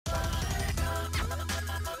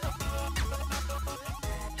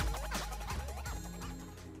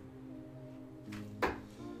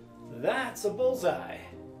That's a bullseye.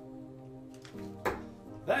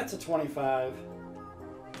 That's a 25.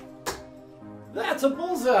 That's a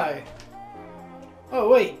bullseye. Oh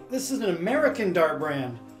wait, this is an American dart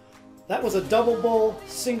brand. That was a double bull,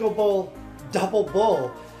 single bull, double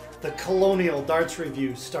bull. The Colonial darts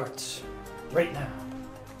review starts right now.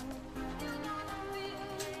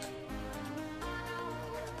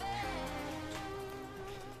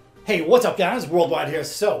 Hey, what's up guys? Worldwide here.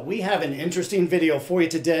 So we have an interesting video for you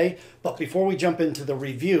today, but before we jump into the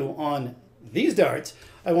review on these darts,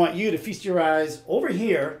 I want you to feast your eyes over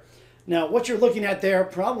here. Now what you're looking at there,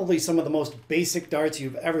 probably some of the most basic darts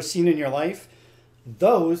you've ever seen in your life.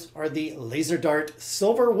 Those are the Laserdart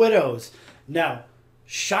Silver Widows. Now,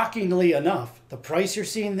 shockingly enough, the price you're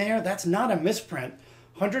seeing there, that's not a misprint.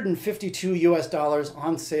 $152 US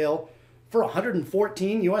on sale for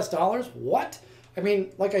 $114 US. What? I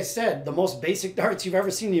mean, like I said, the most basic darts you've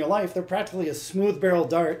ever seen in your life, they're practically a smooth barrel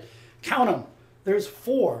dart. Count them. There's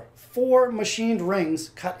four machined rings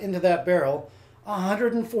cut into that barrel.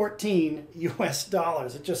 $114 US.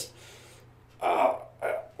 It just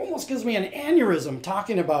almost gives me an aneurysm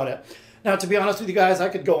talking about it. Now, to be honest with you guys, I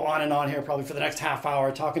could go on and on here probably for the next half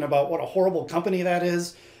hour talking about what a horrible company that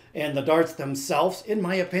is and the darts themselves, in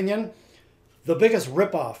my opinion, the biggest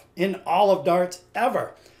ripoff in all of darts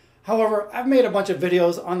ever. However, I've made a bunch of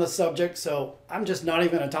videos on the subject, so I'm just not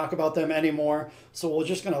even going to talk about them anymore. So we're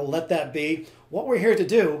just going to let that be. What we're here to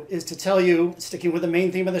do is to tell you, sticking with the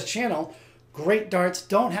main theme of this channel, great darts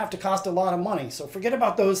don't have to cost a lot of money. So forget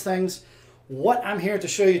about those things. What I'm here to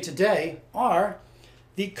show you today are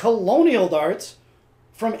the Colonial darts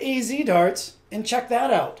from AZ Darts, and check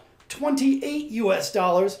that out. $28 US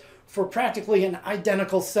for practically an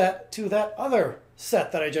identical set to that other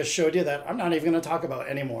set that I just showed you that I'm not even going to talk about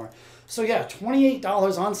anymore. So yeah,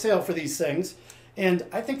 $28 on sale for these things, and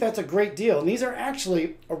I think that's a great deal. And these are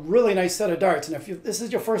actually a really nice set of darts. And if this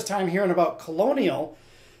is your first time hearing about Colonial,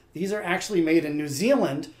 these are actually made in New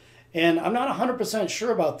Zealand, and I'm not 100%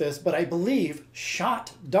 sure about this, but I believe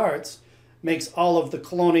Shot Darts makes all of the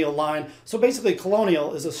Colonial line. So basically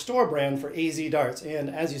Colonial is a store brand for AZ Darts,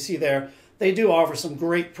 and as you see there, they do offer some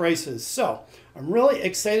great prices. So I'm really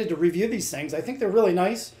excited to review these things. I think they're really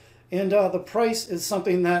nice, and the price is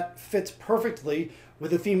something that fits perfectly with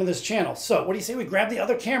the theme of this channel. So what do you say we grab the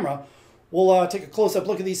other camera? We'll take a close-up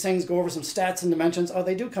look at these things, go over some stats and dimensions. Oh,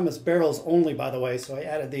 they do come as barrels only, by the way, so I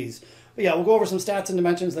added these. But yeah, we'll go over some stats and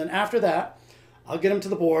dimensions. Then after that, I'll get them to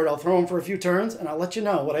the board, I'll throw them for a few turns, and I'll let you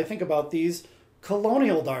know what I think about these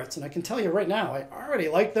Colonial darts. And I can tell you right now, I already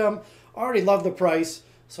like them, already love the price,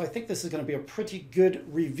 so I think this is going to be a pretty good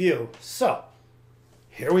review. So,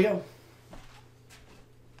 here we go.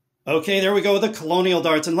 Okay, there we go with the Colonial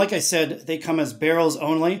darts. And like I said, they come as barrels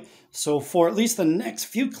only. So for at least the next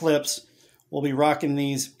few clips, we'll be rocking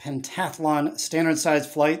these pentathlon standard size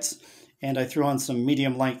flights. And I threw on some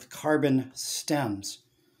medium length carbon stems.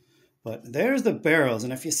 But there's the barrels.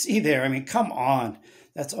 And if you see there, I mean, come on.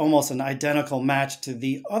 That's almost an identical match to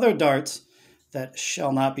the other darts that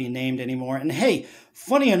shall not be named anymore. And hey,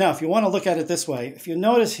 funny enough, you want to look at it this way. If you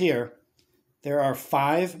notice here, there are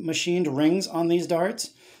 5 machined rings on these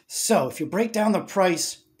darts. So if you break down the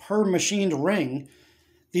price per machined ring,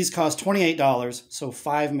 these cost $28. So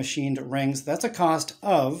 5 machined rings, that's a cost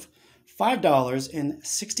of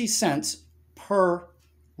 $5.60 per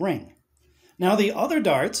ring. Now the other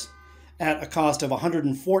darts, at a cost of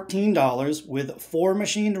 $114 with 4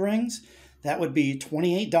 machined rings, that would be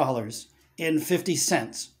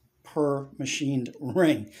 $28.50 per machined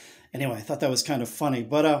ring. Anyway, I thought that was kind of funny.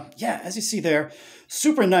 But yeah, as you see there,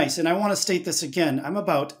 super nice. And I want to state this again. I'm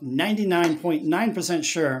about 99.9%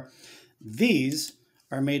 sure these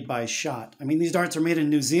are made by Shot. I mean, these darts are made in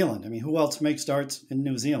New Zealand. I mean, who else makes darts in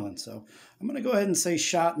New Zealand? So I'm going to go ahead and say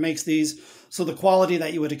Shot makes these. So the quality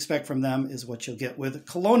that you would expect from them is what you'll get with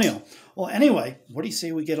Colonial. Well, anyway, what do you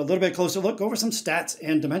say we get a little bit closer look over some stats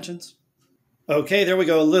and dimensions? Okay, there we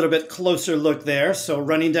go, a little bit closer look there. So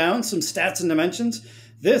running down some stats and dimensions,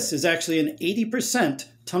 this is actually an 80%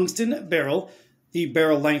 tungsten barrel. The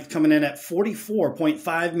barrel length coming in at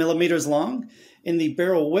 44.5 millimeters long. In the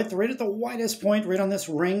barrel width, right at the widest point, right on this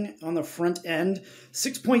ring on the front end,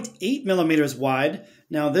 6.8 millimeters wide.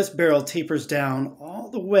 Now this barrel tapers down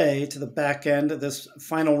all the way to the back end of this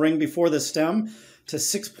final ring before the stem to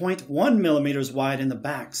 6.1 millimeters wide in the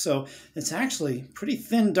back. So it's actually pretty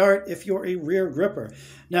thin dart if you're a rear gripper.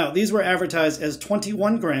 Now these were advertised as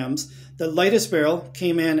 21 grams. The lightest barrel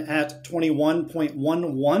came in at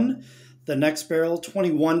 21.11. The next barrel,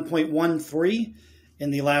 21.13. In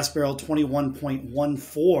the last barrel,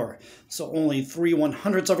 21.14. So only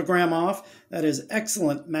 3/100ths of a gram off. That is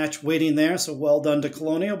excellent match weighting there. So well done to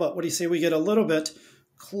Colonial. But what do you say we get a little bit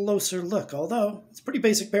closer look? Although it's a pretty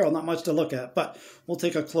basic barrel, not much to look at. But we'll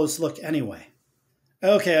take a close look anyway.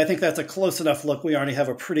 Okay, I think that's a close enough look. We already have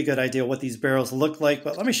a pretty good idea what these barrels look like.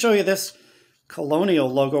 But let me show you this Colonial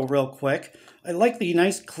logo real quick. I like the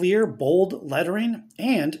nice clear bold lettering,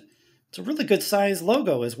 and it's a really good size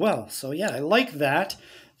logo as well. So yeah, I like that.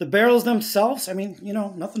 The barrels themselves, I mean, you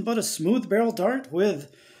know, nothing but a smooth barrel dart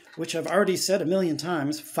with, which I've already said a million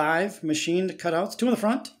times, 5 machined cutouts, 2 in the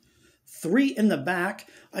front, 3 in the back.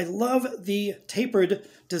 I love the tapered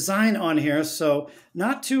design on here. So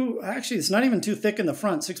not too, actually it's not even too thick in the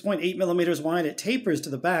front, 6.8 millimeters wide. It tapers to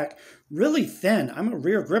the back, really thin. I'm a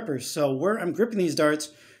rear gripper, so where I'm gripping these darts,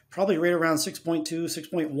 probably right around 6.2,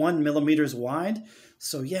 6.1 millimeters wide.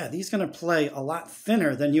 So yeah, these are going to play a lot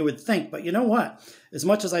thinner than you would think. But you know what? As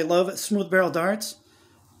much as I love smooth barrel darts,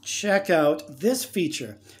 check out this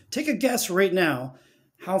feature. Take a guess right now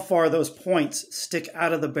how far those points stick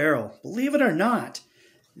out of the barrel. Believe it or not,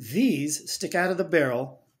 these stick out of the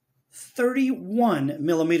barrel 31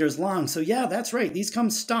 millimeters long. So yeah, that's right. These come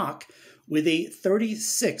stock with a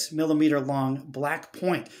 36 millimeter long black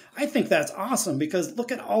point. I think that's awesome because look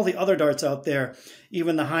at all the other darts out there,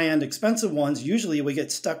 even the high-end expensive ones. Usually we get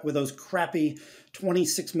stuck with those crappy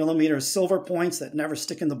 26 millimeter silver points that never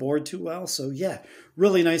stick in the board too well. So yeah,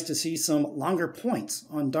 really nice to see some longer points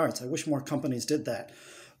on darts. I wish more companies did that.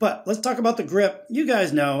 But let's talk about the grip. You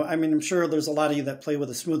guys know, I mean, I'm sure there's a lot of you that play with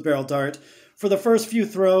a smooth barrel dart. For the first few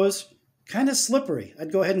throws, kind of slippery.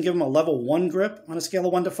 I'd go ahead and give them a level 1 grip on a scale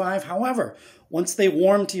of 1 to 5. However, once they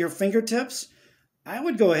warm to your fingertips, I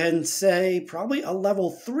would go ahead and say probably a level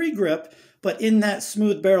 3 grip, but in that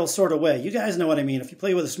smooth barrel sort of way. You guys know what I mean. If you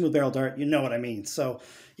play with a smooth barrel dart, you know what I mean. So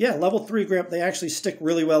yeah, level 3 grip, they actually stick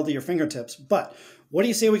really well to your fingertips. But what do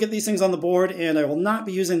you say we get these things on the board? And I will not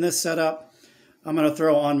be using this setup. I'm going to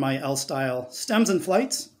throw on my L-style stems and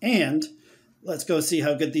flights, and let's go see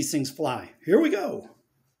how good these things fly. Here we go.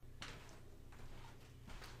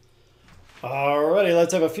 Alrighty,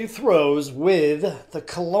 let's have a few throws with the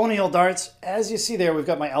Colonial darts. As you see there, we've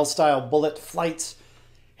got my L-style bullet flights,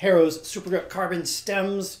 Harrow's Super Grip carbon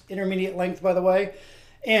stems, intermediate length, by the way.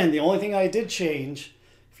 And the only thing I did change,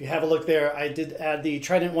 if you have a look there, I did add the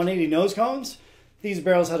Trident 180 nose cones. These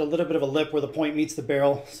barrels had a little bit of a lip where the point meets the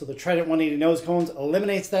barrel, so the Trident 180 nose cones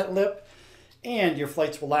eliminates that lip, and your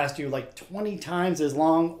flights will last you like 20 times as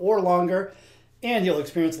long or longer, and you'll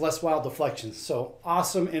experience less wild deflections. So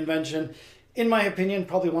awesome invention. In my opinion,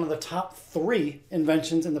 probably one of the top 3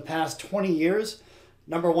 inventions in the past 20 years.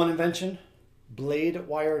 Number 1 invention, blade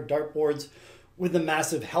wire dartboards with the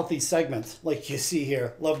massive healthy segments like you see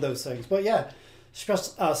here. Love those things. But yeah,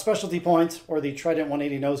 specialty points or the Trident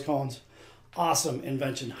 180 nose cones. Awesome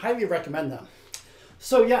invention. Highly recommend them.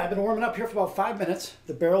 So yeah, I've been warming up here for about 5 minutes.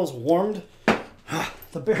 The barrel's warmed.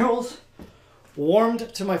 The barrel's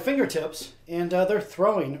warmed to my fingertips, and they're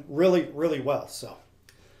throwing really, really well. So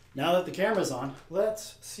now that the camera's on,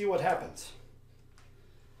 let's see what happens.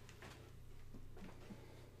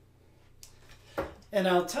 And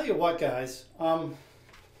I'll tell you what, guys, and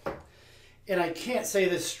I can't say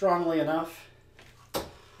this strongly enough,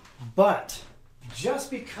 but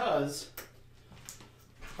just because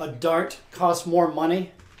a dart costs more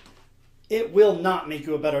money, it will not make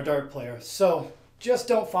you a better dart player. So just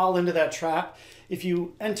don't fall into that trap. If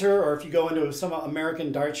you enter or if you go into some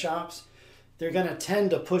American dart shops, they're going to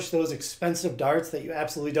tend to push those expensive darts that you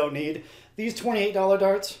absolutely don't need. These $28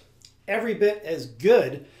 darts, every bit as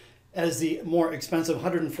good as the more expensive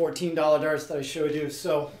 $114 darts that I showed you.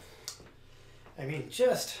 So, I mean,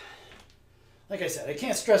 just like I said, I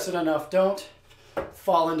can't stress it enough. Don't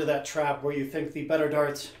fall into that trap where you think the better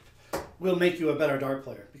darts will make you a better dart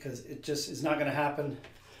player, because it just is not going to happen.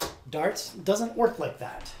 Darts doesn't work like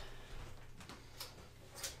that.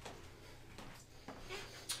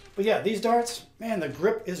 But yeah, these darts, man, the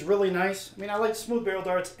grip is really nice. I mean, I like smooth barrel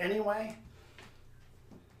darts anyway.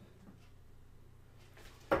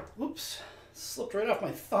 Oops, slipped right off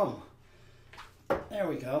my thumb. There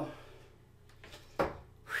we go.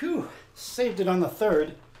 Whew, saved it on the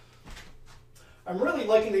third. I'm really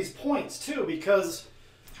liking these points too, because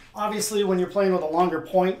obviously when you're playing with a longer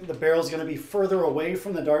point, the barrel's going to be further away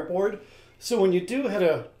from the dartboard. So when you do hit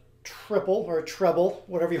a triple or a treble,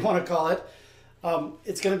 whatever you want to call it,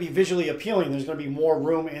 it's going to be visually appealing. There's going to be more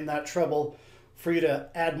room in that treble for you to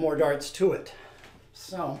add more darts to it.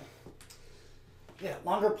 So, yeah,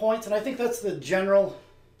 longer points. And I think that's the general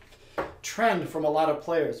trend from a lot of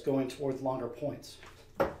players, going towards longer points.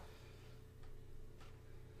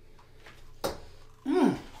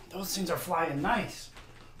 those things are flying nice.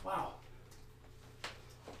 Wow.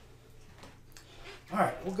 All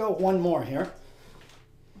right, we'll go one more here.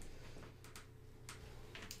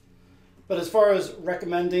 But as far as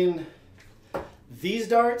recommending these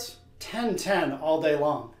darts, 10-10 all day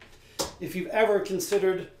long. If you've ever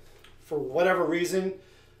considered, for whatever reason,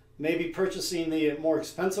 maybe purchasing the more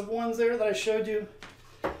expensive ones there that I showed you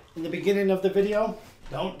in the beginning of the video,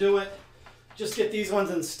 don't do it. Just get these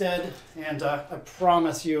ones instead, and I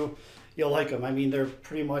promise you, you'll like them. I mean, they're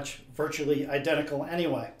pretty much virtually identical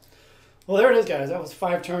anyway. Well, there it is, guys. That was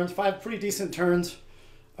 5 turns, 5 pretty decent turns.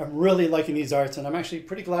 I'm really liking these darts, and I'm actually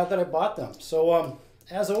pretty glad that I bought them. So,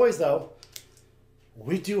 as always, though,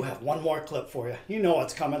 we do have one more clip for you. You know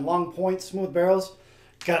what's coming. Long points, smooth barrels.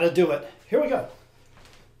 Gotta do it. Here we go.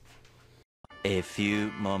 A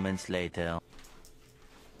few moments later.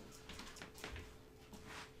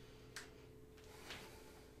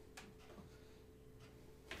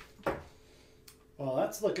 Well,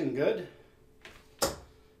 that's looking good.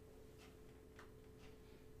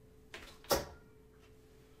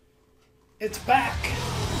 It's back.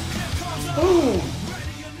 Boom.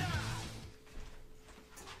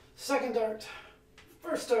 Second dart.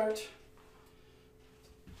 First dart.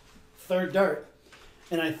 Third dart.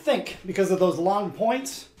 And I think because of those long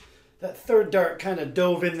points, that third dart kind of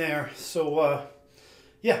dove in there. So,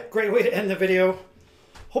 yeah, great way to end the video.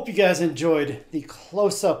 Hope you guys enjoyed the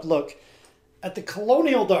close-up look at the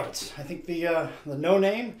Colonial darts. I think the no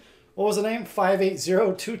name, what was the name?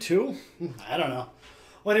 58022? I don't know.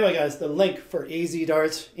 Well, anyway, guys, the link for AZ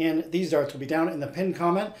darts and these darts will be down in the pinned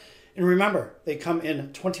comment. And remember, they come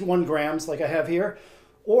in 21 grams like I have here,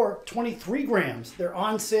 or 23 grams. They're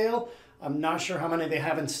on sale. I'm not sure how many they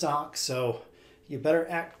have in stock, so you better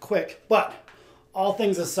act quick. But all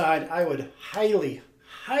things aside, I would highly,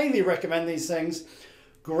 highly recommend these things.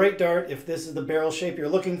 Great dart if this is the barrel shape you're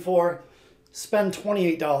looking for. Spend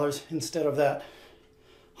 $28 instead of that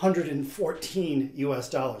 114 US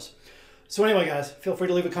dollars. So anyway, guys, feel free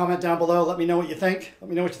to leave a comment down below. Let me know what you think. Let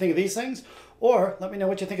me know what you think of these things. Or let me know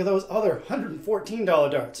what you think of those other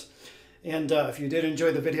 $114 darts. And if you did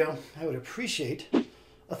enjoy the video, I would appreciate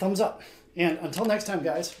a thumbs up. And until next time,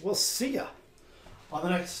 guys, we'll see ya on the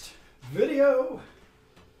next video.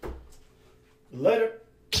 Later.